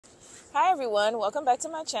Hi everyone, welcome back to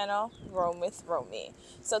my channel, Rome with Romy.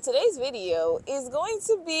 So today's video is going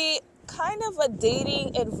to be kind of a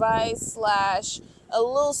dating advice slash a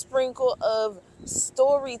little sprinkle of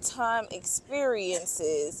story time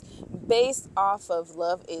experiences based off of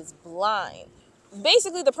Love is Blind.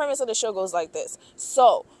 Basically, the premise of the show goes like this.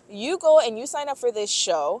 So you go and you sign up for this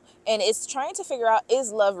show, and it's trying to figure out,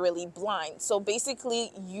 is love really blind? So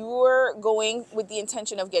basically, you're going with the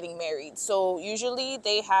intention of getting married. So usually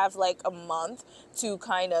they have like a month to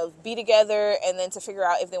kind of be together and then to figure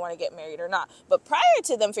out if they want to get married or not. But prior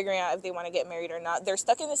to them figuring out if they want to get married or not, they're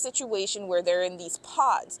stuck in a situation where they're in these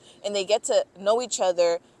pods and they get to know each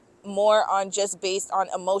other more on just based on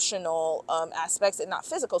emotional aspects and not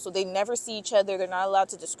physical. So they never see each other. They're not allowed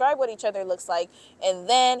to describe what each other looks like. And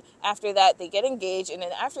then after that, they get engaged. And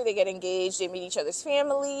then after they get engaged, they meet each other's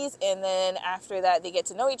families. And then after that, they get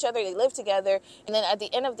to know each other. They live together. And then at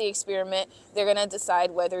the end of the experiment, they're going to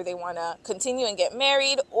decide whether they want to continue and get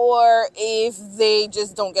married or if they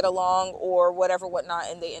just don't get along or whatever,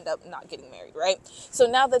 whatnot, and they end up not getting married, right? So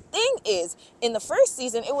now the thing is, in the first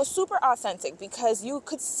season, it was super authentic because you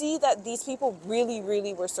could see that these people really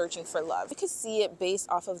were searching for love. You could see it based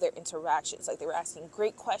off of their interactions. Like, they were asking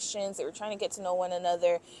great questions, they were trying to get to know one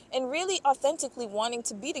another, and really authentically wanting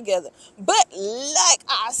to be together. But like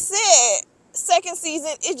I said, second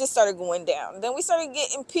season, it just started going down. Then we started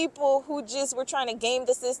getting people who just were trying to game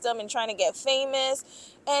the system and trying to get famous,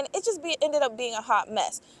 and it just ended up being a hot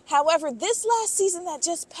mess. However, this last season that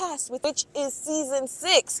just passed, which is season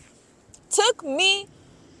 6, took me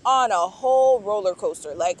on a whole roller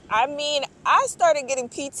coaster. Like, I mean, I started getting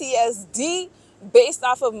PTSD based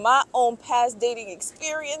off of my own past dating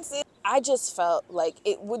experiences. I just felt like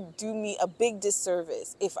it would do me a big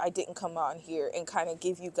disservice if I didn't come on here and kind of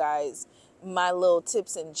give you guys my little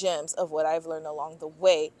tips and gems of what I've learned along the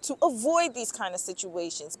way to avoid these kind of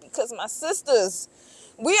situations, because my sisters,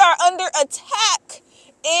 we are under attack.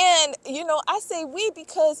 And, I say we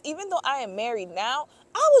because even though I am married now,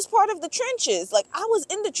 I was part of the trenches. Like, I was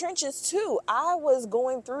in the trenches too. I was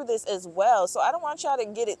going through this as well. So I don't want y'all to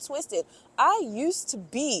get it twisted. I used to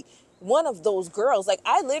be one of those girls. Like,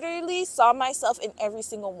 I literally saw myself in every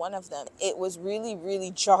single one of them. It was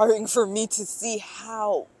really jarring for me to see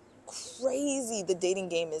how crazy the dating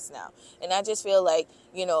game is now. And I just feel like,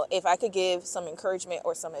 if I could give some encouragement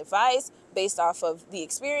or some advice based off of the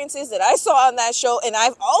experiences that I saw on that show, and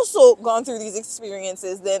I've also gone through these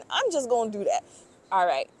experiences, then I'm just going to do that. All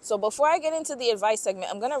right. So before I get into the advice segment,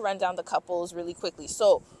 I'm going to run down the couples really quickly.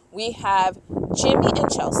 So we have Jimmy and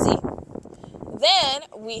Chelsea. Then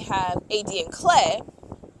we have AD and Clay.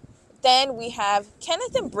 Then we have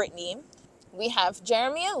Kenneth and Brittany. We have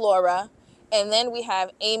Jeremy and Laura. And then we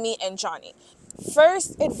have Amy and Johnny.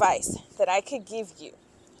 First advice that I could give you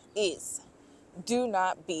is do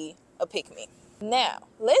not be a pick-me. Now,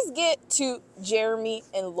 let's get to Jeremy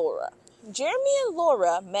and Laura. Jeremy and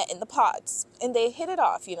Laura met in the pods and they hit it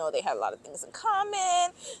off. They had a lot of things in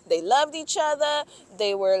common. They loved each other.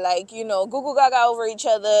 They were like, goo gaga over each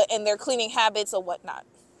other and their cleaning habits or whatnot.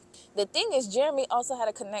 The thing is, Jeremy also had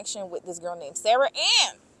a connection with this girl named Sarah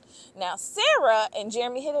Ann. Now, Sarah and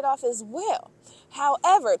Jeremy hit it off as well.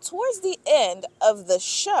 However, towards the end of the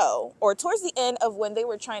show, or towards the end of when they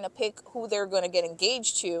were trying to pick who they're going to get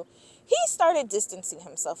engaged to, he started distancing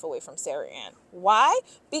himself away from Sarah Ann. Why?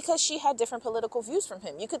 Because she had different political views from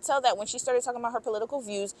him. You could tell that when she started talking about her political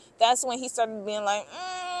views, that's when he started being like,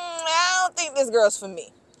 I don't think this girl's for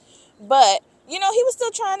me. But, he was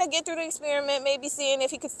still trying to get through the experiment, maybe seeing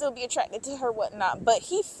if he could still be attracted to her, whatnot. But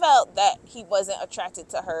he felt that he wasn't attracted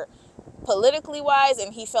to her politically wise,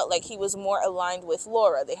 and he felt like he was more aligned with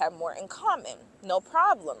Laura. They had more in common. No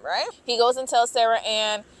problem, right? He goes and tells Sarah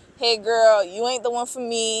Ann, hey girl, you ain't the one for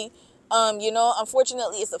me.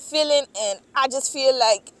 Unfortunately it's a feeling, and I just feel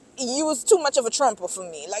like you was too much of a trumper for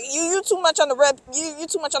me. Like, you too much on the red, you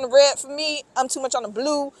too much on the red for me. I'm too much on the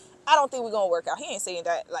blue. I don't think we're gonna work out. He ain't saying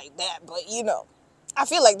that like that, but I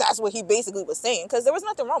feel like that's what he basically was saying, because there was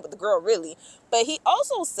nothing wrong with the girl, really. But he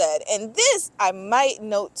also said, and this I might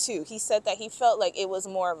note too, he said that he felt like it was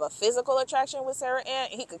more of a physical attraction with Sarah Ann.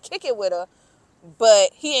 He could kick it with her,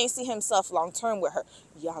 but he ain't see himself long term with her.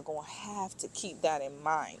 Y'all gonna have to keep that in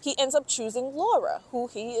mind. He ends up choosing Laura, who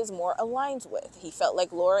he is more aligned with. He felt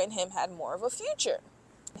like Laura and him had more of a future.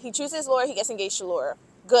 He chooses Laura, he gets engaged to Laura.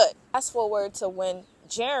 Good. Fast forward to when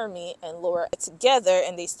Jeremy and Laura get together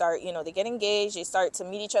and they start, they get engaged, they start to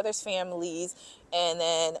meet each other's families, and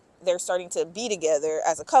then they're starting to be together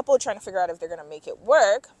as a couple, trying to figure out if they're going to make it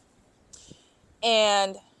work.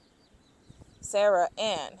 And Sarah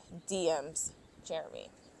Ann DMs Jeremy.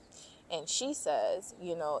 And she says,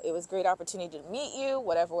 you know, it was a great opportunity to meet you,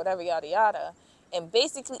 whatever, whatever, yada, yada. And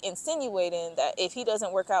basically insinuating that if he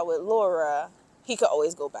doesn't work out with Laura, he could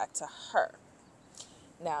always go back to her.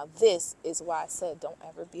 Now, this is why I said don't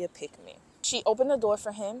ever be a pick-me. She opened the door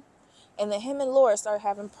for him, and then him and Laura started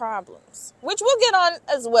having problems, which we'll get on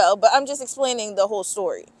as well, but I'm just explaining the whole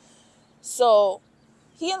story. So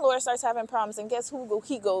he and Laura starts having problems, and guess who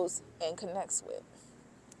he goes and connects with?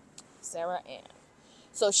 Sarah Ann.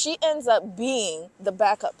 So she ends up being the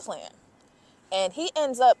backup plan. And he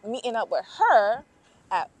ends up meeting up with her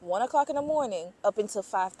at 1 o'clock in the morning up until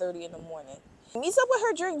 5:30 in the morning. He meets up with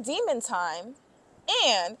her during demon time,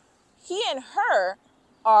 and he and her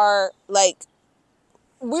are like,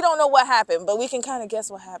 we don't know what happened, but we can kind of guess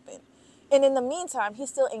what happened. And in the meantime, he's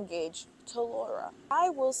still engaged to Laura. I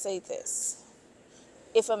will say this.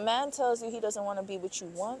 If a man tells you he doesn't want to be with you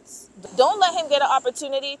once, don't let him get an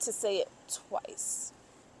opportunity to say it twice.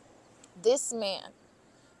 This man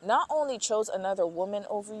not only chose another woman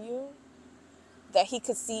over you that he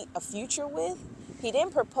could see a future with, he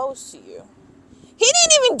didn't propose to you. He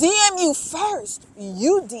didn't even DM you first.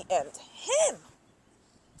 You DM'd him.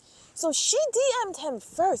 So she DM'd him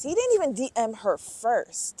first. He didn't even DM her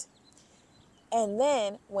first. And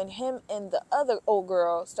then when him and the other old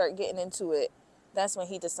girl start getting into it, that's when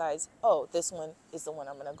he decides, oh, this one is the one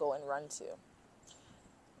I'm going to go and run to.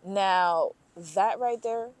 Now, that right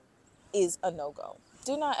there is a no-go.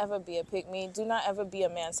 Do not ever be a pick-me. Do not ever be a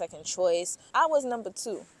man's second choice. I was number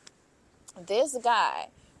 2. This guy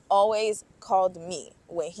always called me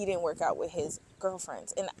when he didn't work out with his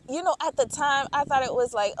girlfriends. And, you know, at the time, I thought it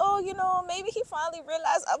was like, oh, you know, maybe he finally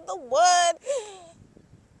realized I'm the one.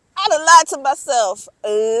 I'd have lied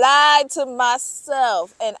to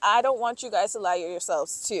myself, and I don't want you guys to lie to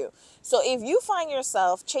yourselves too. So if you find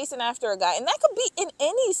yourself chasing after a guy, and that could be in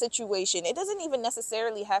any situation, it doesn't even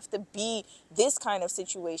necessarily have to be this kind of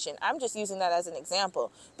situation. I'm just using that as an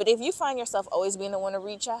example. But if you find yourself always being the one to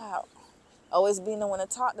reach out, always being the one to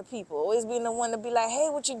talk to people, always being the one to be like, hey,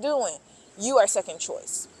 what you doing? You are second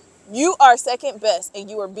choice. You are second best, and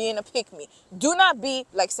you are being a pick-me. Do not be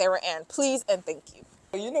like Sarah Ann, please and thank you.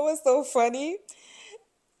 You know what's so funny?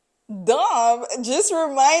 Dom just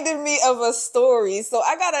reminded me of a story. So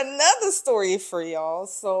I got another story for y'all.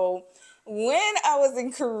 So when I was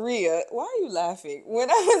in Korea, why are you laughing?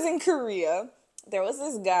 When I was in Korea, there was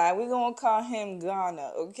this guy, we're going to call him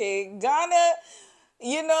Ghana, okay? Ghana,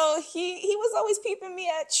 you know, he was always peeping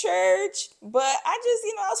me at church, but I just,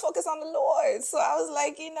 you know, I was focused on the Lord. So I was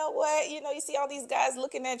like, you know what? You know, you see all these guys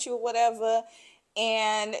looking at you or whatever,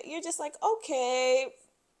 and you're just like, okay.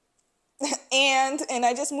 And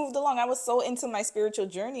I just moved along. I was so into my spiritual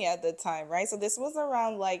journey at the time, right? So this was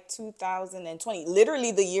around like 2020,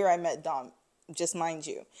 literally the year I met Dom, just mind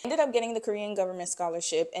you. I ended up getting the Korean government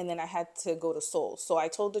scholarship, and then I had to go to Seoul. So I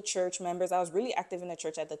told the church members, I was really active in the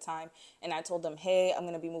church at the time, and I told them, hey, I'm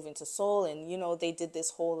going to be moving to Seoul. And, you know, they did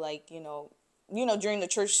this whole like, you know, during the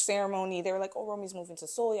church ceremony, they were like, oh, Romy's moving to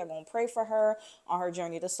Seoul. Y'all going to pray for her on her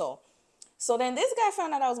journey to Seoul. So then this guy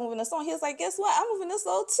found out I was moving to Seoul. He was like, guess what? I'm moving to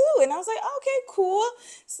Seoul too. And I was like, okay, cool.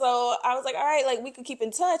 So I was like, all right, like we could keep in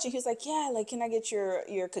touch. And he was like, yeah, like, can I get your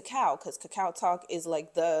Kakao? Because Kakao Talk is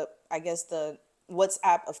like the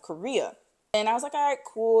WhatsApp of Korea. And I was like, all right,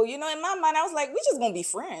 cool. You know, in my mind, I was like, we just gonna be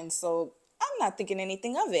friends. So I'm not thinking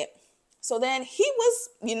anything of it. So then he was,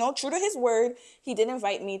 you know, true to his word. He did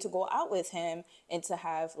invite me to go out with him and to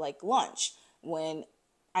have like lunch when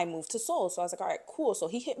I moved to Seoul. So I was like, all right, cool. So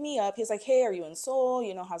he hit me up. He's like, hey, are you in Seoul?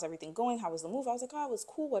 You know, how's everything going? How was the move? I was like, oh, it was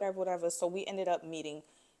cool, whatever. So we ended up meeting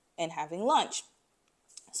and having lunch.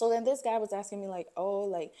 So then this guy was asking me like, oh,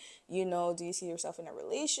 like, you know, do you see yourself in a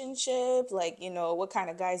relationship? Like, you know, what kind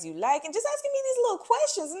of guys you like? And just asking me these little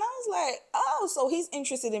questions. And I was like, oh, so he's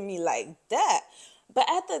interested in me like that. But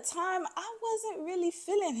at the time, I wasn't really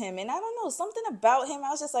feeling him. And I don't know, something about him, I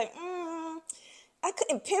was just like, I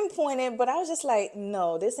couldn't pinpoint it, but I was just like,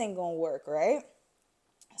 no, this ain't gonna work, right?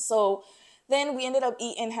 So then we ended up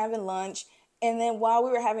eating, having lunch. And then while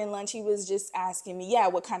we were having lunch, he was just asking me, yeah,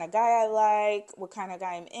 what kind of guy I like, what kind of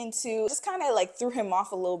guy I'm into. Just kind of like threw him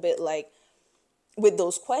off a little bit, like with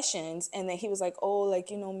those questions. And then he was like, oh,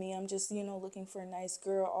 like, you know me, I'm just, you know, looking for a nice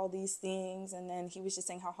girl, all these things. And then he was just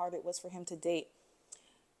saying how hard it was for him to date.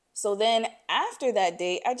 So then after that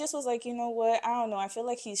date, I just was like, you know what? I don't know. I feel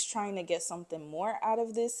like he's trying to get something more out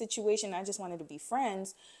of this situation. I just wanted to be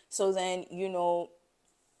friends. So then, you know,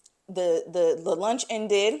 the lunch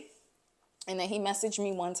ended. And then he messaged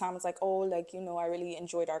me one time. It's like, oh, like, you know, I really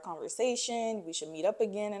enjoyed our conversation. We should meet up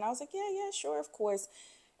again. And I was like, yeah, sure, of course.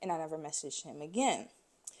 And I never messaged him again.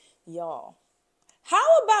 Y'all, how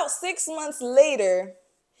about 6 months later,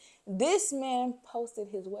 This man posted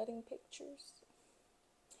his wedding pictures.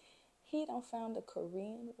 He done found a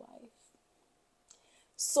Korean wife.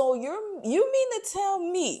 So you mean to tell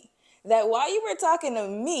me that while you were talking to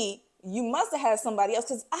me, you must have had somebody else?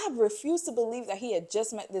 Because I refuse to believe that he had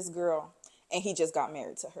just met this girl and he just got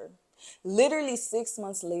married to her. Literally 6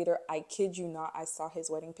 months later, I kid you not, I saw his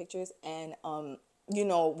wedding pictures, and you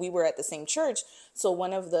know, we were at the same church. So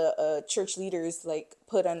one of the church leaders like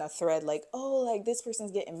put on a thread like, oh, like this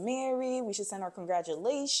person's getting married, we should send our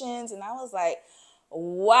congratulations. And I was like,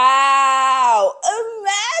 wow,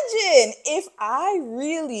 imagine if I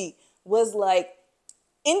really was like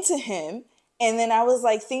into him, and then I was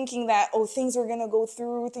like thinking that, oh, things were gonna go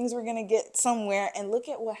through, things were gonna get somewhere, and look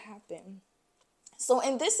at what happened. So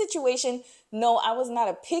in this situation, no, I was not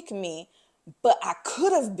a pick me, but I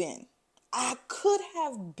could have been. I could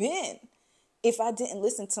have been if I didn't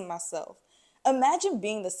listen to myself. Imagine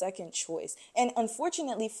being the second choice. And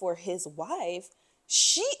unfortunately for his wife,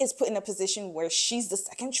 she is put in a position where she's the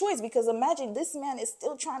second choice, because imagine this man is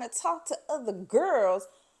still trying to talk to other girls,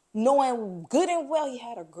 knowing good and well he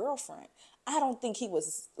had a girlfriend. I don't think he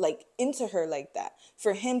was like into her like that.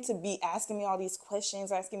 For him to be asking me all these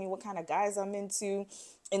questions, asking me what kind of guys I'm into,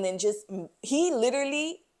 and then just, he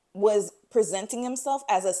literally was presenting himself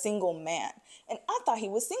as a single man. And I thought he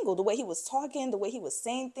was single. The way he was talking, the way he was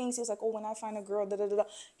saying things, he was like, oh, when I find a girl, da da da da.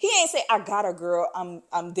 He ain't say, I got a girl,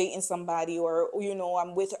 I'm dating somebody, or, you know,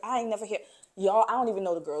 I'm with her. I ain't never hear, y'all, I don't even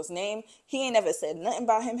know the girl's name. He ain't never said nothing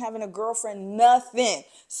about him having a girlfriend, nothing.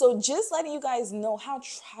 So just letting you guys know how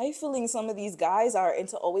trifling some of these guys are, and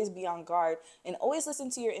to always be on guard and always listen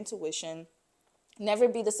to your intuition. Never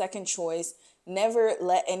be the second choice. Never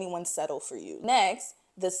let anyone settle for you. Next,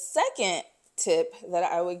 the second tip that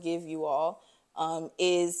I would give you all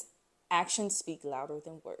is actions speak louder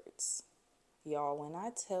than words. Y'all, when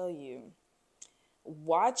I tell you,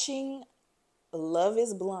 watching Love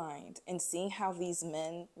is Blind and seeing how these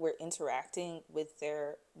men were interacting with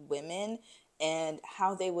their women and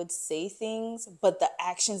how they would say things, but the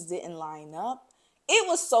actions didn't line up, it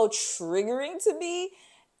was so triggering to me.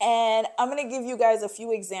 And I'm going to give you guys a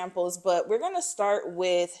few examples, but we're going to start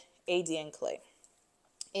with AD and Clay.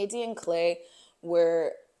 AD and Clay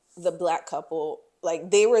were the black couple. Like,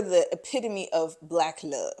 they were the epitome of black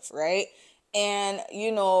love, right? And,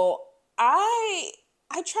 you know, I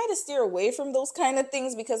try to steer away from those kind of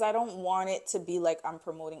things, because I don't want it to be like I'm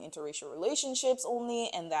promoting interracial relationships only,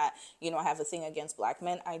 and that, you know, I have a thing against black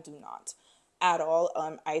men. I do not at all.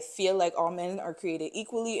 I feel like all men are created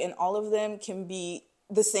equally, and all of them can be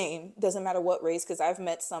the same. Doesn't matter what race, because I've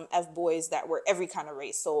met some F-boys that were every kind of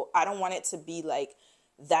race. So I don't want it to be like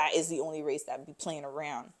that is the only race that be playing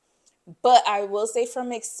around. But I will say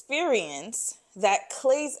from experience that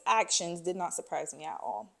Clay's actions did not surprise me at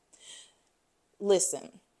all.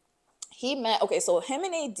 Listen, so him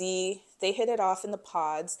and AD, they hit it off in the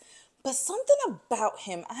pods, but something about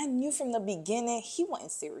him, I knew from the beginning he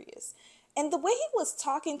wasn't serious. And the way he was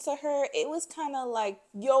talking to her, it was kind of like,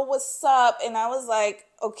 yo, what's up? And I was like,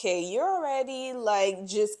 okay, you're already like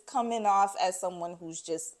just coming off as someone who's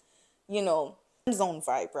just, you know, zone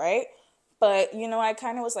vibe, right? But, you know, I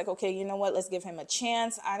kind of was like, okay, you know what? Let's give him a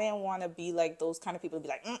chance. I didn't want to be like those kind of people to be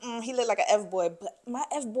like, he looked like an F-boy. But my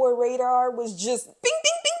F-boy radar was just bing,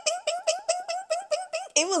 bing, bing, bing, bing, bing, bing, bing, bing,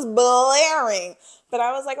 bing, bing. It was blaring. But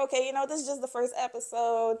I was like, okay, you know, this is just the first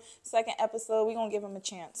episode. Second episode, we're going to give him a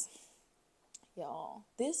chance. Y'all,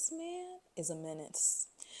 this man is a menace.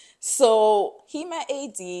 So he met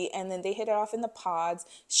AD, and then they hit it off in the pods.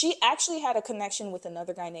 She actually had a connection with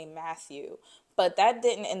another guy named Matthew, but that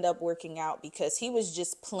didn't end up working out because he was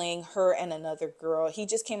just playing her and another girl. He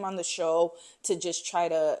just came on the show to just try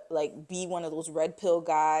to like be one of those red pill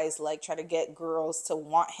guys, like try to get girls to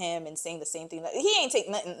want him and saying the same thing. He ain't take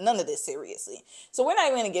none of this seriously. So we're not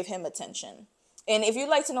even going to give him attention. And if you'd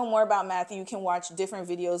like to know more about Matthew, you can watch different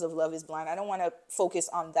videos of Love is Blind. I don't want to focus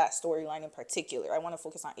on that storyline in particular. I want to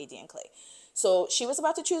focus on AD and Clay. So she was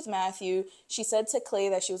about to choose Matthew. She said to Clay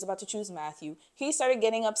that she was about to choose Matthew. He started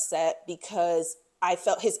getting upset because I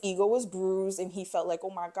felt his ego was bruised, and he felt like, oh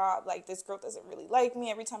my God, like this girl doesn't really like me.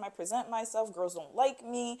 Every time I present myself, girls don't like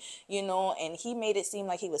me, you know, and he made it seem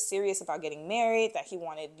like he was serious about getting married, that he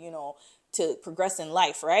wanted, you know, to progress in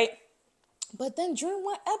life, right? But then during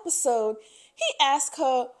one episode, he asked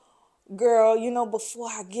her, girl, you know, before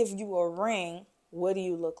I give you a ring, what do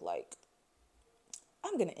you look like?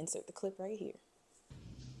 I'm going to insert the clip right here.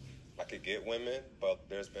 I could get women, but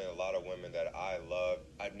there's been a lot of women that I love.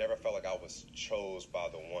 I've never felt like I was chose by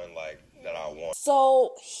the one like that I want.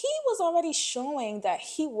 So he was already showing that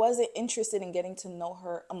he wasn't interested in getting to know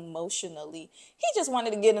her emotionally. He just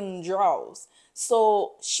wanted to get in the draws.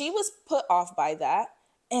 So she was put off by that.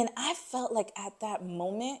 And I felt like at that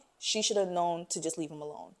moment, she should have known to just leave him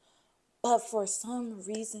alone. But for some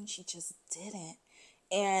reason, she just didn't.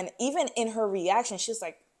 And even in her reaction, she was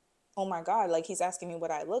like, oh my God, like he's asking me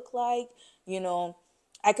what I look like. You know,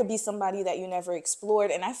 I could be somebody that you never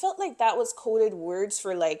explored. And I felt like that was coded words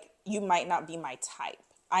for like, you might not be my type.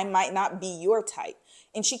 I might not be your type.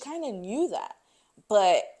 And she kind of knew that.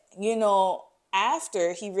 But, you know,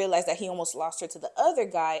 after he realized that he almost lost her to the other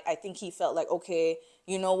guy, I think he felt like, okay,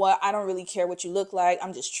 you know what? I don't really care what you look like.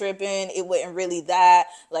 I'm just tripping. It wasn't really that.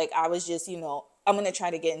 Like, I was just, you know, I'm going to try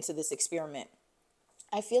to get into this experiment.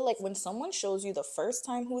 I feel like when someone shows you the first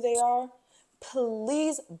time who they are,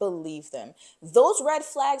 please believe them. Those red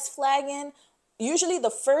flags flagging, usually the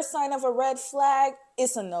first sign of a red flag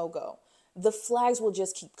is a no-go. The flags will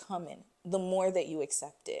just keep coming the more that you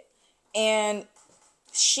accept it. And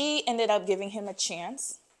she ended up giving him a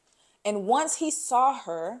chance. And once he saw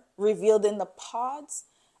her revealed in the pods,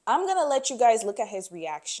 I'm going to let you guys look at his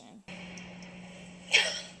reaction.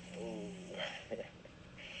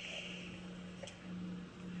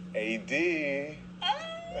 AD.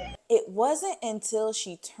 It wasn't until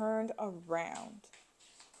she turned around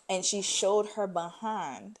and she showed her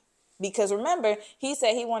behind. Because remember, he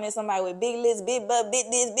said he wanted somebody with big lips, big butt, big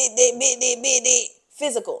this, big that, big that, big that.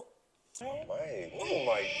 Physical.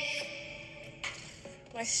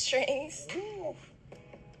 My strings.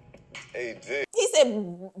 AD. He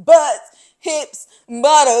said butts, hips,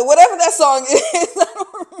 butter, whatever that song is. I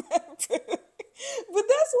don't remember. But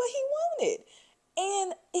that's what he wanted.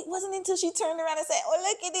 And it wasn't until she turned around and said, oh,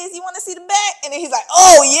 look at this. You want to see the back? And then he's like,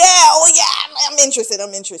 oh, yeah, I'm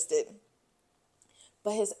interested.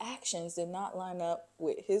 But his actions did not line up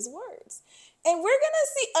with his words. And we're going to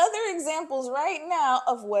see other examples right now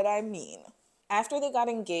of what I mean. After they got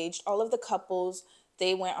engaged, all of the couples,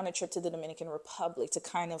 they went on a trip to the Dominican Republic to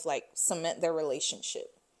kind of like cement their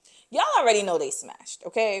relationship. Y'all already know they smashed,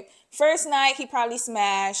 okay? First night, he probably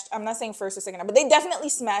smashed. I'm not saying first or second night, but they definitely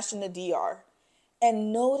smashed in the DR.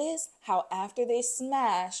 And notice how after they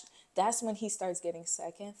smashed, that's when he starts getting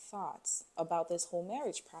second thoughts about this whole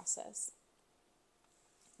marriage process.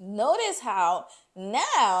 Notice how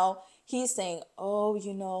now he's saying, oh,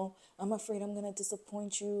 you know, I'm afraid I'm going to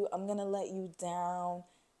disappoint you. I'm going to let you down.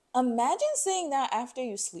 Imagine saying that after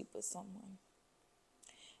you sleep with someone.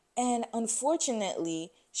 And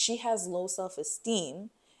unfortunately, she has low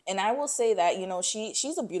self-esteem. And I will say that, you know,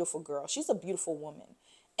 she's a beautiful girl. She's a beautiful woman.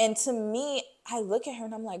 And to me, I look at her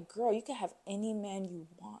and I'm like, girl, you can have any man you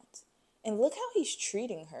want. And look how he's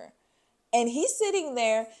treating her. And he's sitting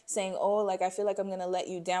there saying, oh, like, I feel like I'm going to let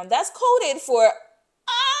you down. That's coded for,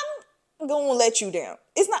 I'm going to let you down.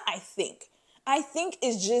 It's not, I think. I think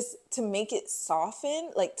it's just to make it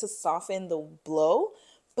soften, like to soften the blow.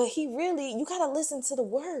 But he really, you got to listen to the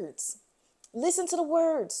words. Listen to the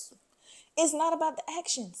words. It's not about the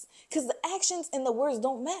actions, because the actions and the words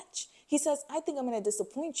don't match. He says, I think I'm going to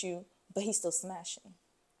disappoint you, but he's still smashing.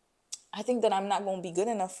 I think that I'm not going to be good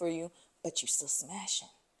enough for you, but you still smashing.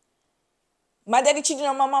 My daddy cheated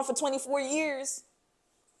on my mom for 24 years.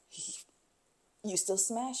 You still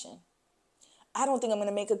smashing. I don't think I'm going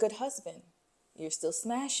to make a good husband. You're still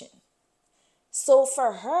smashing. So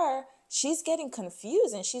for her, she's getting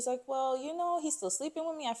confused and she's like, well, you know, he's still sleeping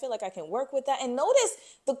with me. I feel like I can work with that. And notice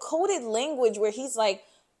the coded language where he's like,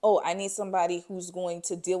 oh, I need somebody who's going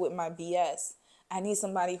to deal with my BS. I need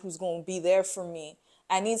somebody who's going to be there for me.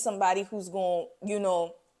 I need somebody who's going, you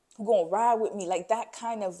know, who's going to ride with me, like that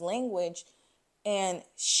kind of language. And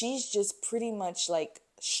she's just pretty much like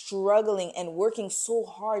struggling and working so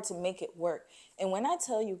hard to make it work. And when I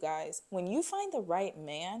tell you guys, when you find the right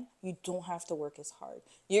man, you don't have to work as hard.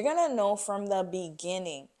 You're going to know from the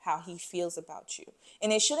beginning how he feels about you.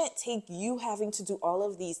 And it shouldn't take you having to do all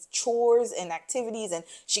of these chores and activities and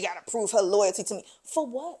she got to prove her loyalty to me. For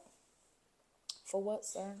what? For what,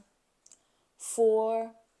 sir?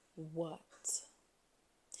 For what?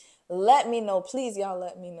 Let me know. Please, y'all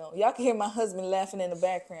let me know. Y'all can hear my husband laughing in the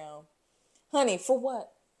background. Honey, for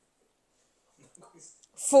what?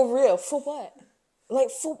 For real, for what? Like,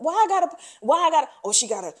 for, why I gotta, oh, she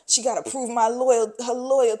gotta prove her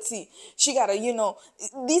loyalty. She gotta, you know,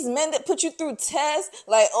 these men that put you through tests,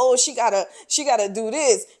 like, oh, she gotta do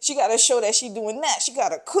this. She gotta show that she doing that. She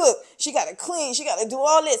gotta cook. She gotta clean. She gotta do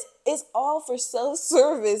all this. It's all for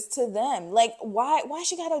self-service to them. Like, why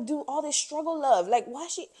she gotta do all this struggle love? Like, why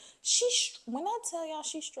when I tell y'all,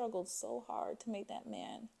 she struggled so hard to make that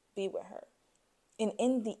man be with her. And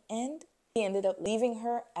in the end, he ended up leaving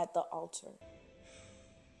her at the altar.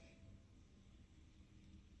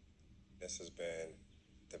 This has been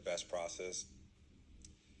the best process.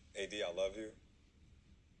 AD, I love you.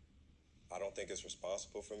 I don't think it's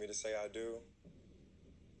responsible for me to say I do.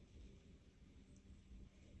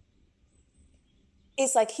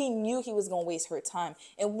 It's like he knew he was going to waste her time.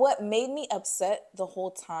 And what made me upset the whole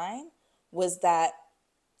time was that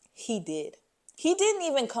he did. He didn't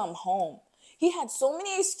even come home. He had so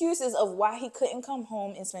many excuses of why he couldn't come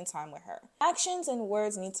home and spend time with her. Actions and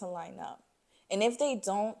words need to line up. And if they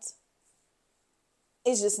don't,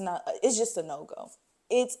 it's just a no-go.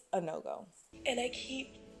 It's a no-go. And I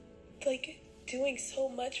keep, like, doing so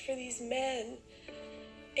much for these men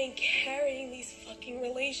and carrying these fucking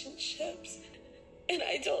relationships. And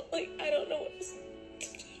I don't know what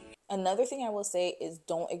to do. Another thing I will say is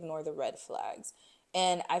don't ignore the red flags.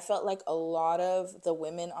 And I felt like a lot of the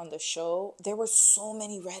women on the show, there were so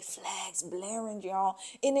many red flags blaring, y'all.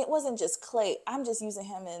 And it wasn't just Clay. I'm just using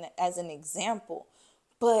him as an example.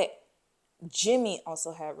 But Jimmy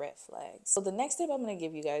also had red flags. So the next tip I'm going to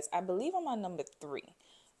give you guys, I believe I'm on number 3.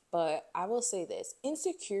 But I will say this.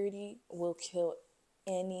 Insecurity will kill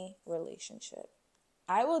any relationship.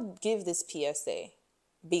 I will give this PSA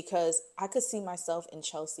because I could see myself in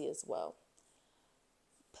Chelsea as well.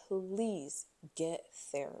 Please get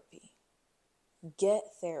therapy. Get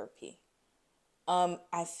therapy.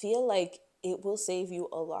 I feel like it will save you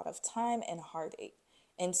a lot of time and heartache.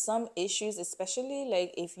 And some issues, especially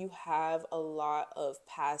like if you have a lot of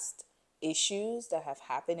past issues that have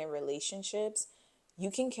happened in relationships,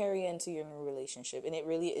 you can carry into your new relationship. And it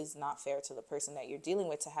really is not fair to the person that you're dealing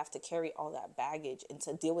with to have to carry all that baggage and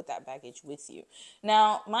to deal with that baggage with you.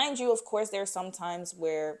 Now, mind you, of course, there are some times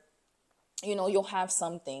where, you know, you'll have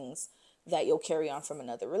some things that you'll carry on from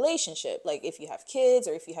another relationship. Like if you have kids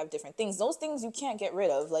or if you have different things, those things you can't get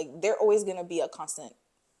rid of. Like they're always going to be a constant,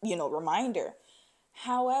 reminder.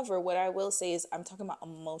 However, what I will say is I'm talking about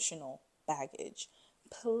emotional baggage.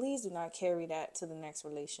 Please do not carry that to the next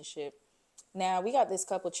relationship. Now, we got this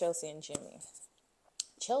couple, Chelsea and Jimmy.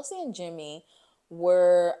 Chelsea and Jimmy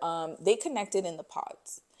were, they connected in the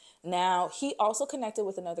pods. Now, he also connected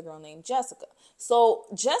with another girl named Jessica. So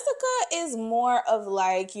Jessica is more of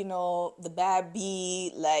like, the bad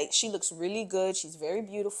bee. Like, she looks really good. She's very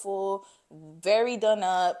beautiful, very done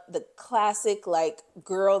up. The classic, like,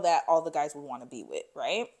 girl that all the guys would want to be with,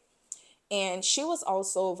 right? And she was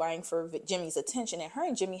also vying for Jimmy's attention. And her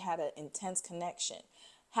and Jimmy had an intense connection.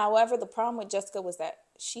 However, the problem with Jessica was that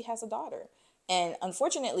she has a daughter. And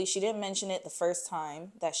unfortunately, she didn't mention it the first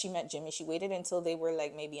time that she met Jimmy. She waited until they were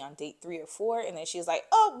like maybe on date 3 or 4. And then she was like,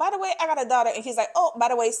 oh, by the way, I got a daughter. And he's like, oh, by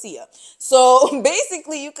the way, see ya. So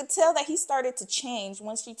basically, you could tell that he started to change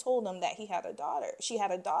once she told him that he had a daughter. She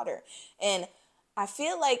had a daughter. And I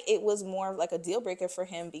feel like it was more of like a deal breaker for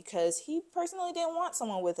him because he personally didn't want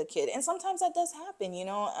someone with a kid. And sometimes that does happen,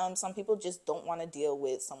 some people just don't want to deal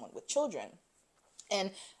with someone with children.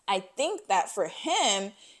 And I think that for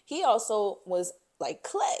him, he also was like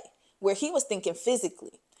Clay, where he was thinking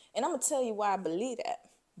physically. And I'm going to tell you why I believe that.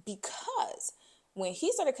 Because when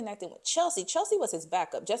he started connecting with Chelsea, Chelsea was his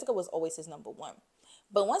backup. Jessica was always his number 1.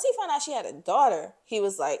 But once he found out she had a daughter, he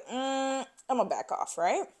was like, I'm going to back off,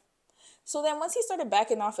 right? So then once he started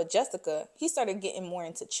backing off of Jessica, he started getting more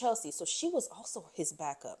into Chelsea. So she was also his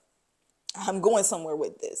backup. I'm going somewhere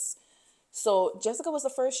with this. So Jessica was the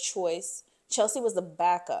first choice. Chelsea was the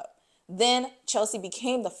backup. Then Chelsea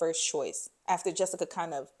became the first choice after Jessica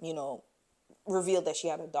kind of, revealed that she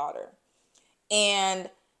had a daughter. And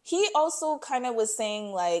he also kind of was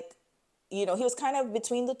saying like, he was kind of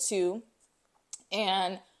between the two.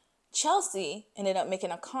 And Chelsea ended up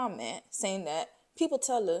making a comment saying that people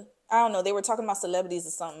tell her, I don't know, they were talking about celebrities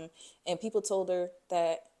or something. And people told her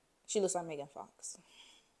that she looks like Megan Fox.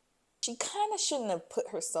 She kind of shouldn't have put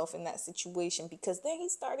herself in that situation because then he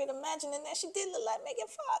started imagining that she did look like Megan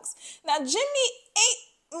Fox. Now, Jimmy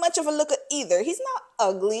ain't much of a looker either. He's not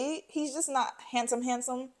ugly. He's just not handsome.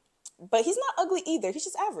 But he's not ugly either. He's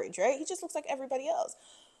just average, right? He just looks like everybody else.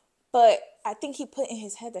 But I think he put in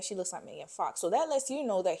his head that she looks like Megan Fox. So that lets you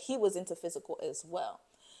know that he was into physical as well.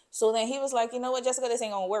 So then he was like, you know what, Jessica, this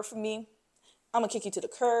ain't going to work for me. I'm going to kick you to the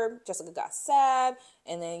curb. Jessica got sad.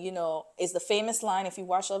 And then, it's the famous line, if you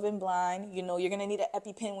watch Love and Blind, you're going to need an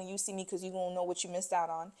EpiPen when you see me because you're going to know what you missed out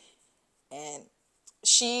on. And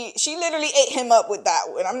she literally ate him up with that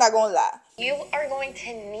one. I'm not going to lie. You are going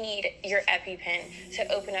to need your EpiPen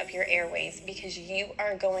to open up your airways because you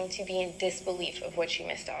are going to be in disbelief of what you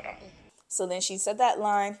missed out on. So then she said that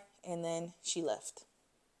line and then she left.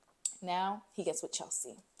 Now he gets with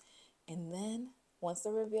Chelsea. And then once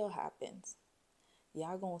the reveal happens,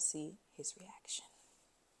 y'all gonna see his reaction.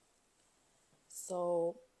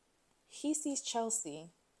 So he sees Chelsea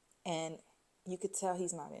and you could tell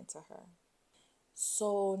he's not into her.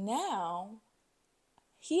 So now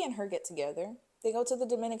he and her get together. They go to the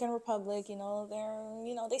Dominican Republic,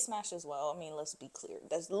 they smash as well. I mean, let's be clear.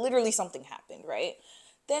 That's literally something happened, right?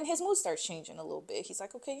 Then his mood starts changing a little bit. He's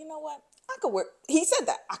like, okay, you know what? I could work. He said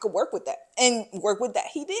that. I could work with that. And work with that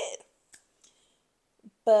he did.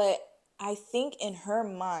 But I think in her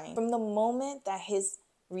mind, from the moment that his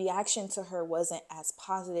reaction to her wasn't as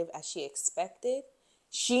positive as she expected,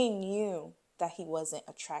 she knew that he wasn't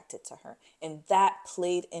attracted to her. And that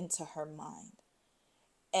played into her mind.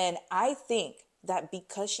 And I think that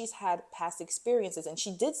because she's had past experiences, and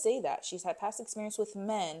she did say that, she's had past experience with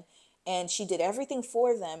men, and she did everything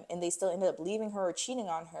for them, and they still ended up leaving her or cheating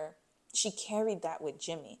on her, she carried that with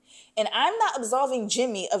Jimmy. And I'm not absolving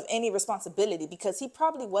Jimmy of any responsibility because he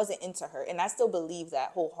probably wasn't into her, and I still believe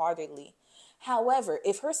that wholeheartedly. However,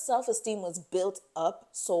 if her self-esteem was built up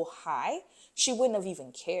so high, she wouldn't have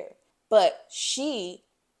even cared. But she,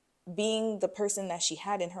 being the person that she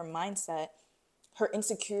had in her mindset, her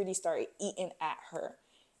insecurity started eating at her,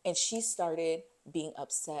 and she started being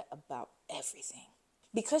upset about everything.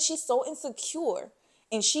 Because she's so insecure,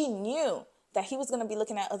 and she knew that he was going to be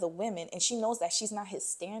looking at other women, and she knows that she's not his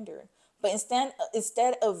standard. But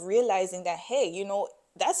instead of realizing that, hey,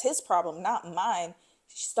 that's his problem, not mine,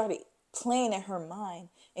 she started playing in her mind,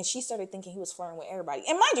 and she started thinking he was flirting with everybody.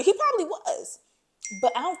 And mind you, he probably was.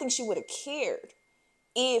 But I don't think she would have cared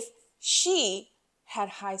if she had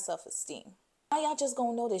high self-esteem. Now y'all just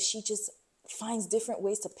gonna notice she just finds different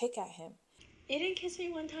ways to pick at him. You didn't kiss me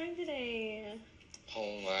one time today.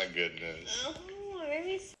 Oh my goodness. Oh,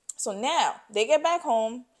 maybe. So now they get back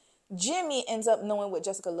home. Jimmy ends up knowing what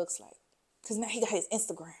Jessica looks like because now he got his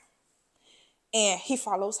Instagram, and he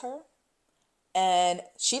follows her, and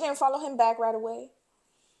she didn't follow him back right away,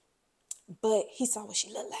 but he saw what she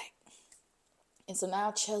looked like. And so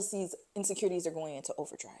now Chelsea's insecurities are going into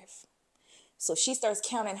overdrive. So she starts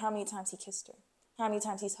counting how many times he kissed her, how many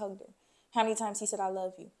times he's hugged her, how many times he said, I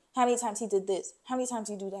love you, how many times he did this, how many times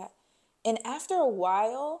he do that. And after a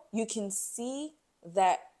while, you can see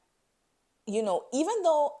that, even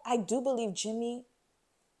though I do believe Jimmy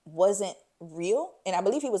wasn't real, and I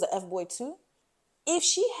believe he was an F-boy too, if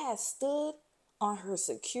she had stood on her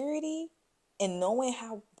security and knowing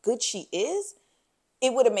how good she is,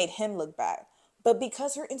 it would have made him look bad. But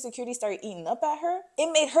because her insecurity started eating up at her,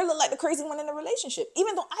 it made her look like the crazy one in the relationship.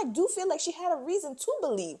 Even though I do feel like she had a reason to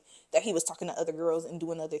believe that he was talking to other girls and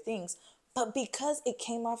doing other things. But because it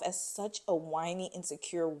came off as such a whiny,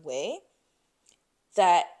 insecure way,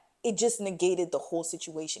 that it just negated the whole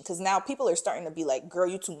situation. Because now people are starting to be like, girl,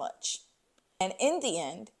 you too much. And in the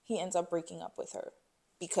end, he ends up breaking up with her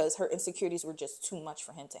because her insecurities were just too much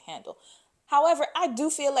for him to handle. However, I do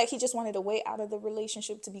feel like he just wanted a way out of the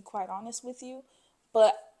relationship, to be quite honest with you.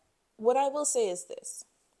 But what I will say is this.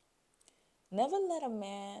 Never let a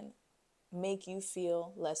man make you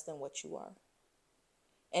feel less than what you are.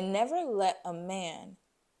 And never let a man,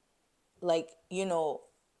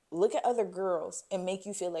 look at other girls and make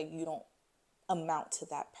you feel like you don't amount to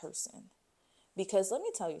that person. Because let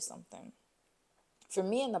me tell you something. For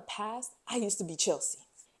me in the past, I used to be Chelsea.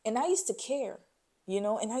 And I used to care.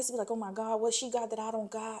 And I used to be like, oh my God, what she got that I don't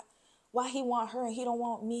got? Why he want her and he don't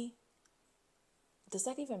want me? Does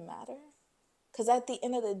that even matter? Because at the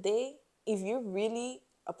end of the day, if you're really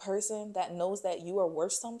a person that knows that you are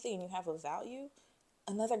worth something and you have a value,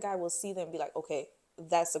 another guy will see them and be like, okay,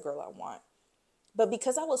 that's the girl I want. But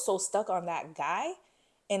because I was so stuck on that guy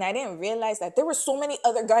and I didn't realize that there were so many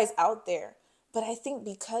other guys out there, but I think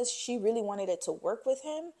because she really wanted it to work with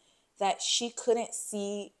him, that she couldn't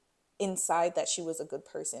see inside that she was a good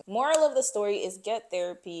person. Moral of the story is get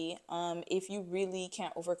therapy if you really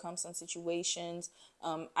can't overcome some situations.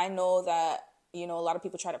 I know that, a lot of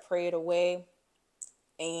people try to pray it away,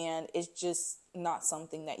 and it's just not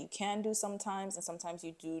something that you can do sometimes. And sometimes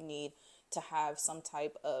you do need to have some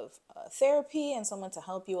type of therapy and someone to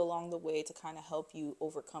help you along the way to kind of help you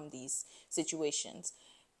overcome these situations.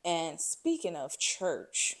 And speaking of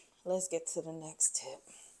church, let's get to the next tip.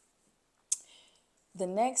 The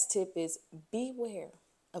next tip is beware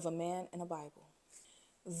of a man in a Bible.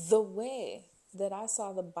 The way that I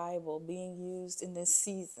saw the Bible being used in this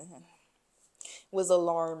season was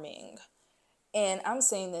alarming. And I'm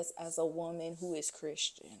saying this as a woman who is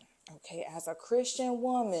Christian. Okay, as a Christian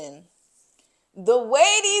woman, the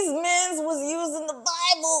way these men was used in the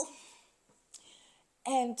Bible.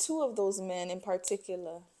 And two of those men in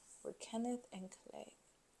particular were Kenneth and Clay.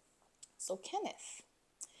 So Kenneth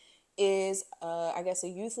is, I guess, a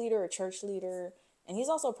youth leader, a church leader, and he's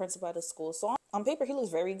also a principal at a school. So on paper, he looks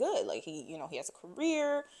very good. Like he has a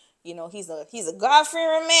career. He's a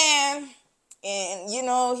God-fearing man, and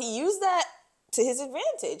he used that to his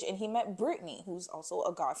advantage. And he met Brittany, who's also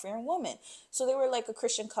a God-fearing woman. So they were like a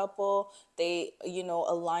Christian couple. They,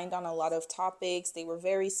 aligned on a lot of topics. They were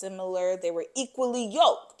very similar. They were equally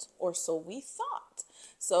yoked, or so we thought.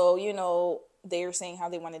 So, they were saying how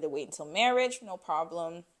they wanted to wait until marriage. No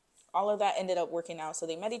problem. All of that ended up working out. So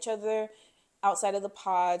they met each other outside of the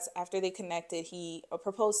pods. After they connected, he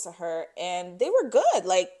proposed to her, and they were good.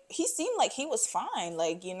 Like, he seemed like he was fine.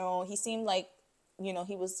 Like, he seemed like,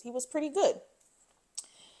 he was pretty good.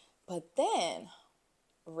 But then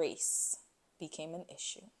race became an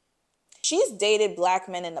issue. She's dated black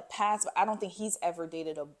men in the past, but I don't think he's ever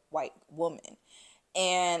dated a white woman.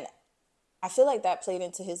 And I feel like that played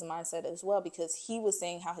into his mindset as well, because he was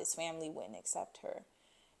saying how his family wouldn't accept her.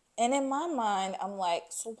 And in my mind, I'm like,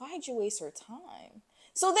 so why'd you waste her time?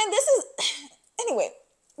 So then anyway,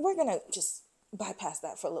 we're going to just bypass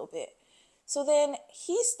that for a little bit. So then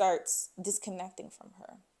he starts disconnecting from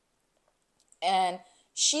her. And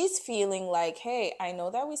she's feeling like, hey, I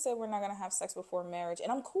know that we said we're not going to have sex before marriage,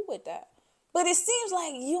 and I'm cool with that. But it seems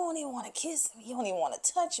like you don't even want to kiss me. You don't even want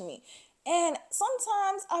to touch me. And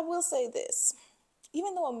sometimes I will say this.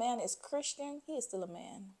 Even though a man is Christian, he is still a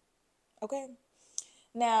man. Okay?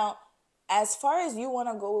 Now, as far as you want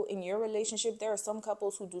to go in your relationship, there are some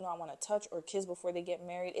couples who do not want to touch or kiss before they get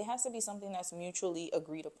married. It has to be something that's mutually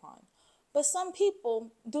agreed upon. But some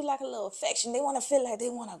people do like a little affection. They want to feel like they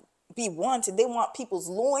want to be wanted. They want people's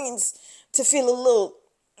loins to feel a little,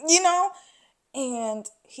 and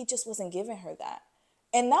he just wasn't giving her that.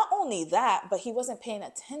 And not only that, but he wasn't paying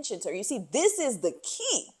attention to her. You see, this is the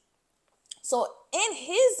key. So in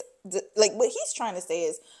his, what he's trying to say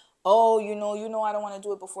is, oh, I don't want to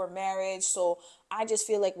do it before marriage. So I just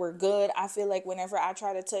feel like we're good. I feel like whenever I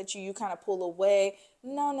try to touch you, you kind of pull away.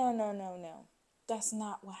 No. That's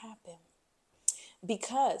not what happened.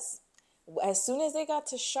 Because as soon as they got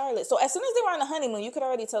to Charlotte, so as soon as they were on the honeymoon, you could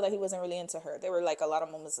already tell that he wasn't really into her. There were like a lot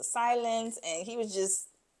of moments of silence, and he was just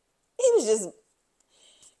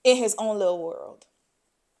in his own little world.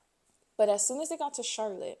 But as soon as they got to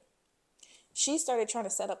Charlotte, she started trying to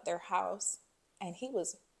set up their house, and he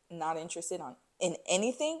was not interested in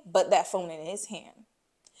anything but that phone in his hand.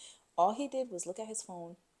 All he did was look at his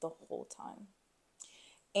phone the whole time.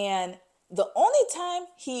 And the only time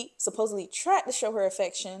he supposedly tried to show her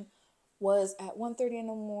affection was at 1:30 in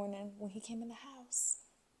the morning when he came in the house.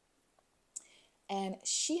 And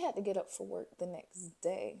she had to get up for work the next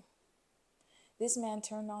day. This man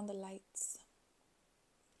turned on the lights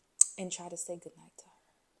and tried to say goodnight to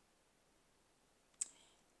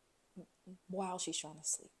her while she's trying to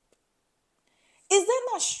sleep. Is that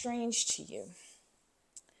not strange to you?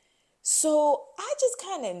 So I just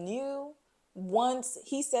kind of knew once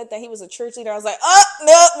he said that he was a church leader, I was like, oh,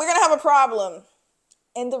 no, we're going to have a problem.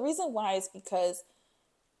 And the reason why is because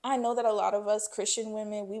I know that a lot of us Christian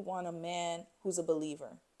women, we want a man who's a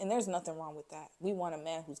believer. And there's nothing wrong with that. We want a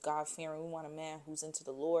man who's God-fearing. We want a man who's into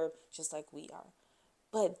the Lord, just like we are.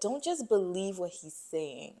 But don't just believe what he's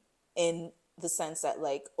saying in the sense that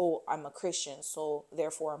like, oh, I'm a Christian, so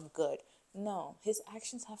therefore I'm good. No, his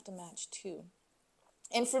actions have to match too.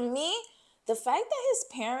 And for me, the fact that his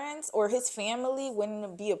parents or his family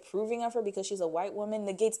wouldn't be approving of her because she's a white woman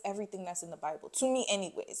negates everything that's in the Bible, to me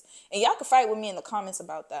anyways. And y'all can fight with me in the comments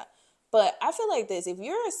about that. But I feel like this, if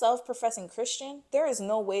you're a self-professing Christian, there is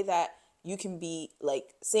no way that you can be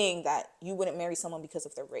like saying that you wouldn't marry someone because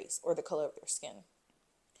of their race or the color of their skin.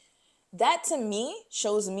 That to me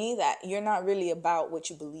shows me that you're not really about what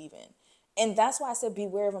you believe in. And that's why I said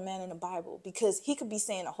beware of a man in the Bible, because he could be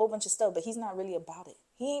saying a whole bunch of stuff, but he's not really about it.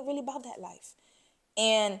 He ain't really about that life.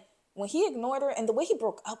 And when he ignored her and the way he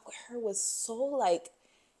broke up with her was so like,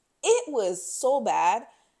 it was so bad.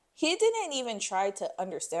 He didn't even try to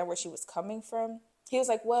understand where she was coming from. He was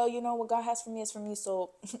like, well, what God has for me is for me,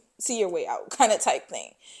 so see your way out kind of type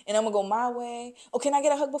thing. And I'm going to go my way. Oh, can I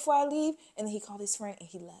get a hug before I leave? And then he called his friend and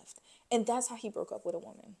he left. And that's how he broke up with a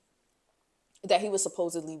woman that he was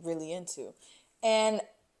supposedly really into. And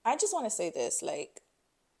I just want to say this, like,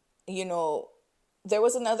 there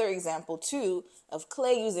was another example too of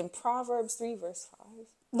Clay using Proverbs 3 verse 5,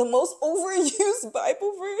 the most overused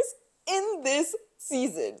Bible verse in this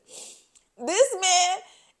season. This man,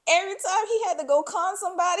 every time he had to go con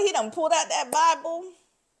somebody, he done pulled out that Bible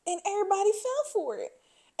and everybody fell for it.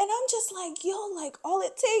 And I'm just like, like all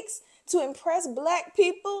it takes to impress black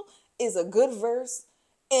people is a good verse.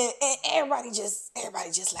 And everybody just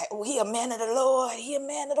like, oh, he a man of the Lord. He a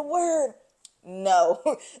man of the word. No,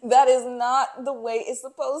 that is not the way it's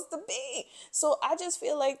supposed to be. So I just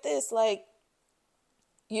feel like this, like,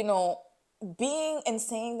 being and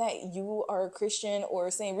saying that you are a Christian or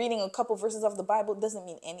saying reading a couple verses of the Bible doesn't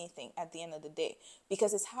mean anything at the end of the day,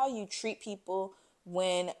 because it's how you treat people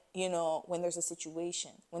when, when there's a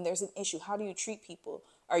situation, when there's an issue. How do you treat people?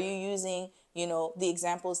 Are you using, the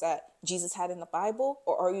examples that Jesus had in the Bible,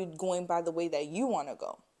 or are you going by the way that you want to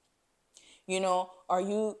go? Are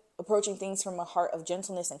you approaching things from a heart of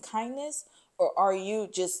gentleness and kindness, or are you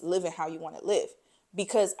just living how you want to live?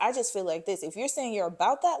 Because I just feel like this: if you're saying you're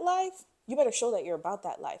about that life, you better show that you're about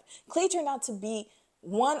that life. Clay turned out to be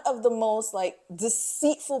one of the most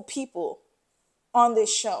deceitful people on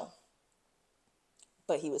this show.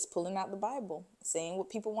 But he was pulling out the Bible, saying what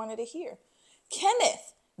people wanted to hear.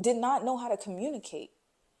 Kenneth did not know how to communicate.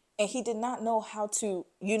 And he did not know how to,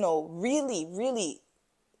 really, really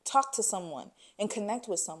talk to someone and connect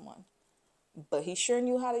with someone. But he sure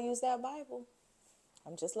knew how to use that Bible.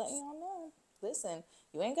 I'm just letting y'all know. Listen,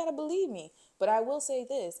 you ain't got to believe me. But I will say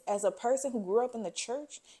this, as a person who grew up in the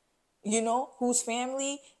church, whose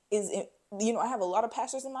family is, I have a lot of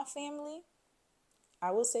pastors in my family.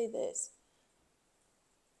 I will say this.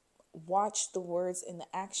 Watch the words and the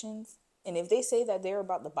actions. And if they say that they're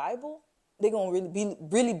about the Bible, they're going to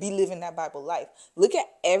really be living that Bible life. Look at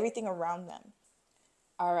everything around them.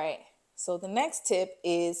 All right. So the next tip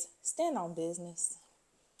is stand on business.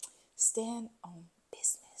 Stand on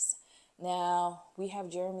business. Now we have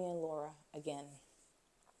Jeremy and Laura again.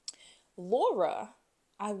 Laura,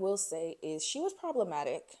 I will say, she was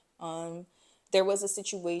problematic. There was a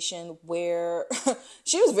situation where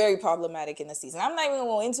she was very problematic in the season. I'm not even going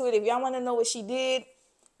to go into it. If y'all want to know what she did,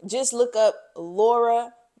 just look up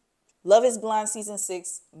Laura, Love is Blind Season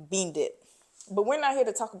 6, Bean Dip. But we're not here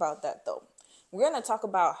to talk about that, though. We're going to talk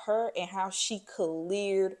about her and how she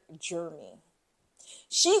cleared Jeremy.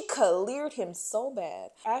 She cleared him so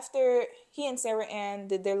bad. After he and Sarah Ann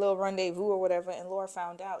did their little rendezvous or whatever, and Laura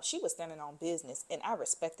found out, she was standing on business, and I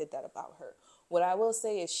respected that about her. What I will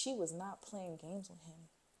say is she was not playing games with him.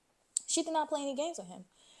 She did not play any games with him.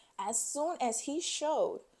 As soon as he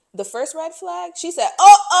showed the first red flag, she said,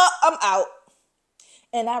 I'm out.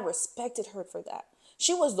 And I respected her for that.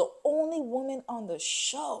 She was the only woman on the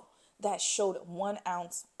show that showed 1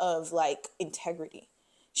 ounce of integrity.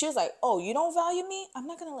 She was like, oh, you don't value me? I'm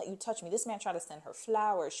not going to let you touch me. This man tried to send her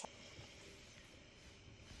flowers.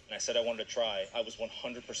 And I said I wanted to try. I was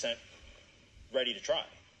 100% ready to try.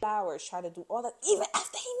 Flowers, try to do all that. Even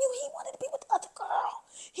after he knew he wanted to be with the other girl.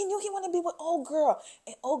 He knew he wanted to be with old girl.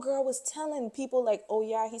 And old girl was telling people oh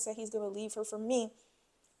yeah, he said he's going to leave her for me.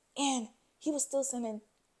 And he was still sending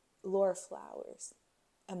Laura flowers.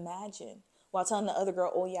 Imagine. While telling the other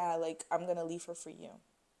girl, oh yeah, I'm going to leave her for you.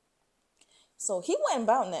 So he wasn't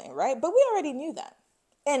about nothing, right? But we already knew that.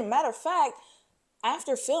 And matter of fact,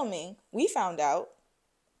 after filming, we found out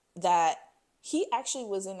that he actually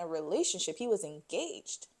was in a relationship. He was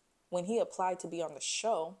engaged when he applied to be on the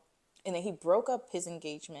show. And then he broke up his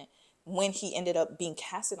engagement when he ended up being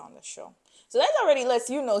casted on the show. So that already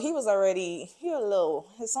lets you know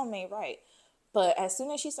his something ain't right. But as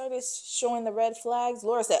soon as she started showing the red flags,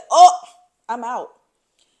 Laura said, oh, I'm out.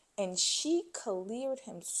 And she cleared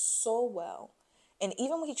him so well. And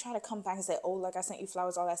even when he tried to come back and say, oh, I sent you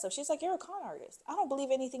flowers, all that stuff, she's like, you're a con artist. I don't believe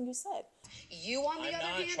anything you said. You, on the other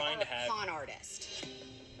hand, are a con artist.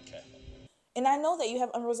 Okay. And I know that you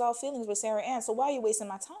have unresolved feelings with Sarah Ann, so why are you wasting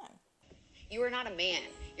my time? You are not a man.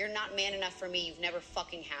 You're not man enough for me. You've never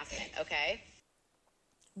fucking have it, okay?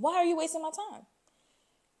 Why are you wasting my time?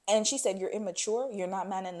 And she said, you're immature. You're not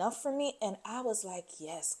man enough for me. And I was like,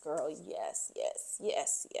 yes, girl. Yes, yes,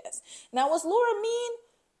 yes, yes. Now, was Laura mean?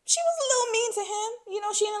 She was a little mean to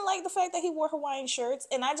him. She didn't like the fact that he wore Hawaiian shirts.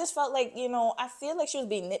 And I just felt like, I feel like she was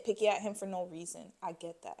being nitpicky at him for no reason. I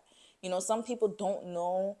get that. Some people don't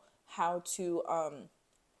know how to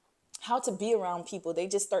be around people. They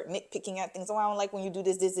just start nitpicking at things. Oh, I don't like when you do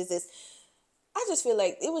this. I just feel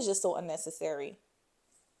like it was just so unnecessary.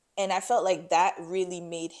 And I felt like that really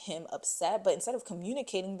made him upset. But instead of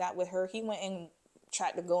communicating that with her, he went and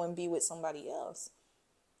tried to go and be with somebody else.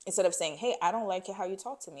 Instead of saying, hey, I don't like how you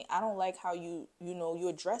talk to me. I don't like how you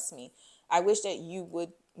address me. I wish that you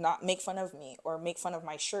would not make fun of me or make fun of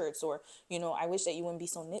my shirts, or, I wish that you wouldn't be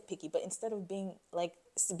so nitpicky. But instead of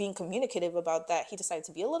being communicative about that, he decided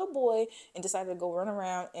to be a little boy and decided to go run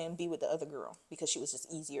around and be with the other girl because she was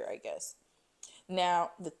just easier, I guess.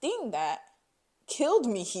 Now, the thing that killed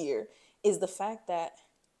me here is the fact that,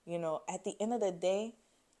 at the end of the day,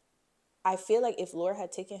 I feel like if Laura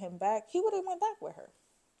had taken him back, he would have went back with her.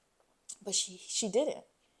 But she didn't.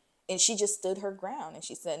 And she just stood her ground. And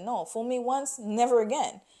she said, no, fool me once, never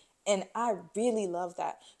again. And I really love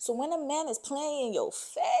that. So when a man is playing in your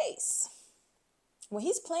face, When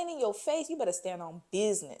he's playing in your face, you better stand on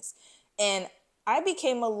business. And I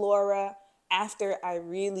became a Laura after I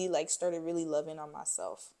really started really loving on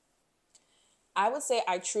myself. I would say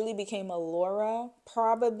I truly became a Laura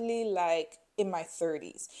probably in my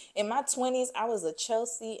 30s. In my 20s, I was a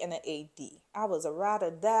Chelsea and an AD. I was a ride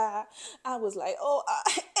or die. I was like,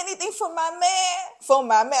 anything for my man. For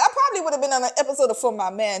my man. I probably would have been on an episode of For My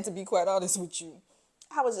Man, to be quite honest with you.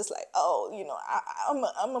 I was just like,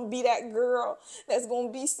 I'm going to be that girl that's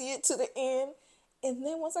going to see it to the end. And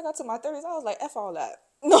then once I got to my 30s, I was like, F all that.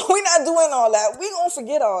 No, we're not doing all that. We're going to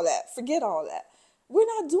forget all that. Forget all that. We're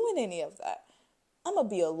not doing any of that. I'm going to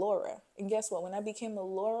be a Laura. And guess what? When I became a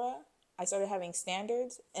Laura, I started having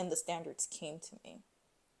standards, and the standards came to me.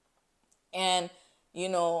 And,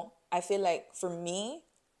 I feel like for me,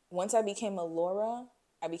 once I became a Laura,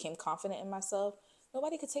 I became confident in myself.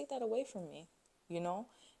 Nobody could take that away from me,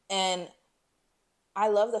 And I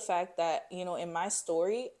love the fact that, in my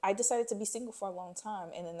story, I decided to be single for a long time.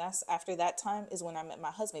 And then after that time is when I met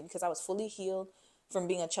my husband, because I was fully healed from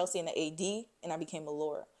being a Chelsea and an AD, and I became a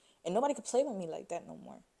Laura. And nobody could play with me like that no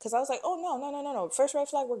more. Because I was like, oh, no. First red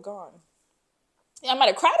flag, we're gone. I might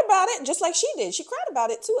have cried about it, just like she did. She cried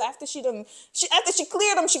about it, too. After she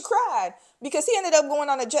cleared him, she cried. Because he ended up going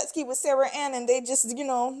on a jet ski with Sarah Ann, and they just,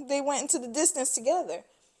 they went into the distance together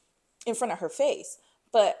in front of her face.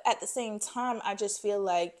 But at the same time, I just feel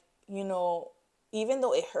like, even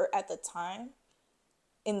though it hurt at the time,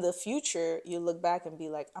 in the future, you look back and be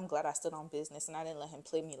like, I'm glad I stood on business and I didn't let him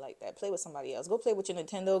play me like that. Play with somebody else. Go play with your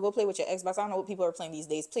Nintendo. Go play with your Xbox. I don't know what people are playing these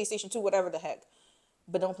days. PlayStation 2, whatever the heck.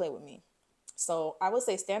 But don't play with me. So I would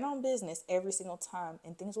say stand on business every single time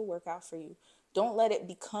and things will work out for you. Don't let it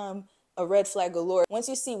become a red flag galore. Once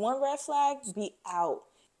you see one red flag, be out.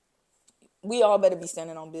 We all better be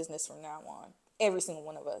standing on business from now on. Every single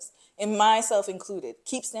one of us. And myself included.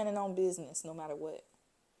 Keep standing on business no matter what.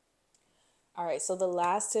 All right, so the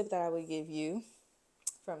last tip that I would give you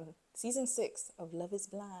from season 6 of Love is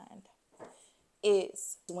Blind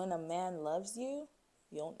is when a man loves you,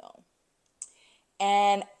 you'll know.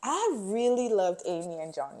 And I really loved Amy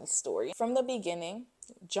and Johnny's story. From the beginning,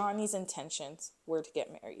 Johnny's intentions were to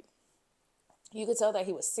get married. You could tell that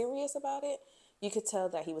he was serious about it. You could tell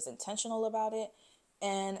that he was intentional about it.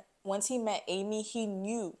 And once he met Amy, he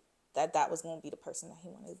knew that that was going to be the person that he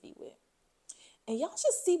wanted to be with. And y'all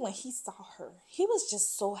just see when he saw her, he was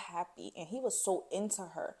just so happy and he was so into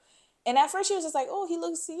her. And at first she was just like, oh, he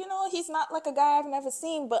looks, he's not like a guy I've never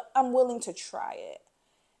seen, but I'm willing to try it.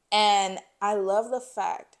 And I love the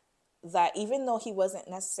fact that even though he wasn't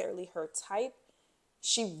necessarily her type,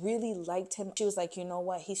 she really liked him. She was like, you know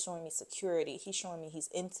what? He's showing me security. He's showing me he's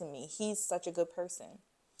into me. He's such a good person.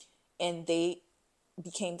 And they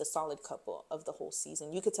became the solid couple of the whole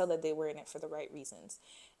season. You could tell that they were in it for the right reasons.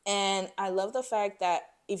 And I love the fact that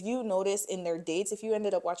if you notice in their dates, if you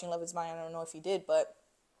ended up watching Love is Blind, I don't know if you did, but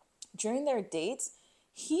during their dates,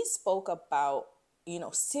 he spoke about,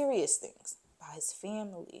 serious things, about his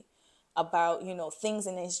family, about, things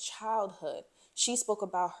in his childhood. She spoke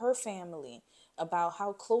about her family, about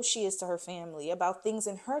how close she is to her family, about things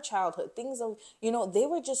in her childhood, things of, they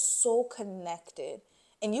were just so connected.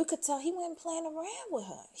 And you could tell he wasn't playing around with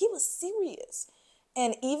her. He was serious.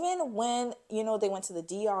 And even when, they went to the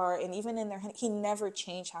DR and even in their, he never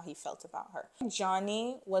changed how he felt about her.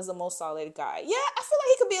 Johnny was the most solid guy. Yeah, I feel like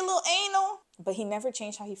he could be a little anal, but he never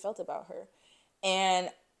changed how he felt about her. And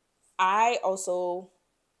I also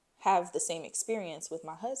have the same experience with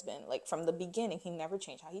my husband. Like from the beginning, he never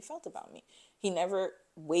changed how he felt about me. He never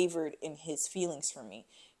wavered in his feelings for me.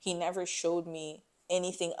 He never showed me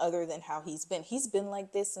anything other than how he's been. He's been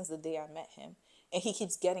like this since the day I met him. And he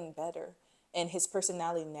keeps getting better. And his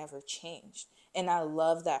personality never changed. And I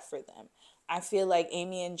love that for them. I feel like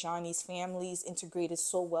Amy and Johnny's families integrated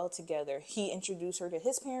so well together. He introduced her to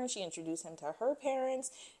his parents. She introduced him to her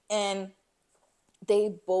parents. And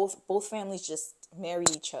they both families just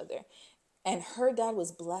married each other. And her dad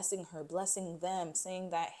was blessing her, blessing them, saying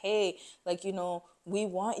that, hey, we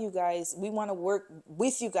want you guys, we want to work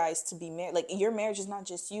with you guys to be married. Like, your marriage is not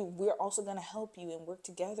just you. We're also going to help you and work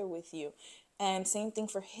together with you. And same thing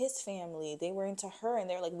for his family. They were into her and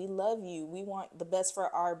they're like, we love you. We want the best for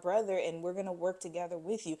our brother and we're going to work together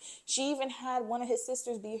with you. She even had one of his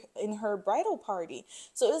sisters be in her bridal party.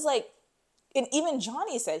 So it was like, and even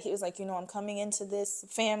Johnny said, he was like, I'm coming into this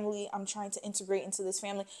family. I'm trying to integrate into this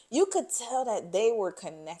family. You could tell that they were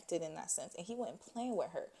connected in that sense. And he went playing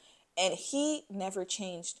with her. And he never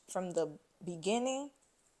changed from the beginning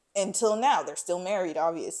until now. They're still married,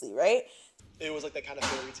 obviously, right? It was like that kind of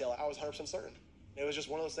fairy tale. I was 100% certain. And it was just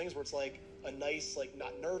one of those things where it's like a nice, like,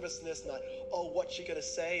 not nervousness, not, oh, what's she gonna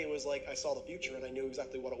say? It was like I saw the future and I knew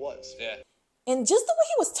exactly what it was. Yeah. And just the way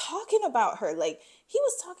he was talking about her, like, he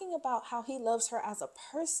was talking about how he loves her as a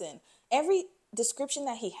person. Every description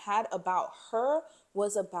that he had about her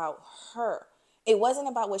was about her. It wasn't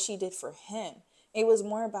about what she did for him. It was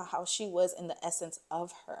more about how she was in the essence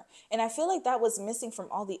of her. And I feel like that was missing from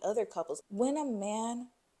all the other couples. When a man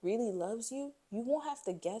really loves you, you won't have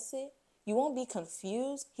to guess it. You won't be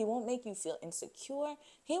confused. He won't make you feel insecure.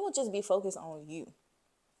 He will just be focused on you.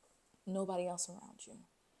 Nobody else around you.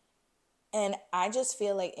 And I just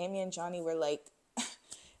feel like Amy and Johnny were like,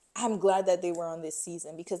 I'm glad that they were on this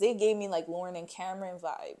season because they gave me like Lauren and Cameron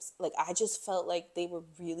vibes. Like, I just felt like they were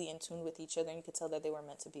really in tune with each other, and you could tell that they were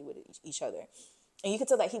meant to be with each other. And you could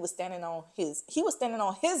tell that he was standing on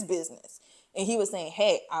his business. And he was saying,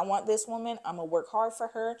 hey, I want this woman. I'm going to work hard for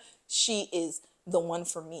her. She is the one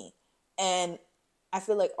for me. And I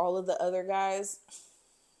feel like all of the other guys,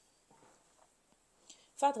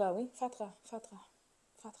 Fatra, oui, Fatra.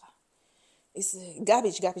 It's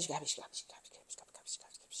garbage.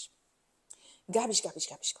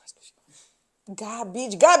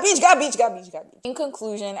 In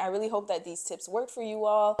conclusion, I really hope that these tips worked for you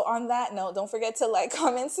all. On that note, don't forget to like,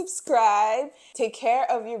 comment, subscribe. Take care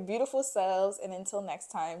of your beautiful selves. And until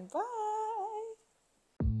next time, bye.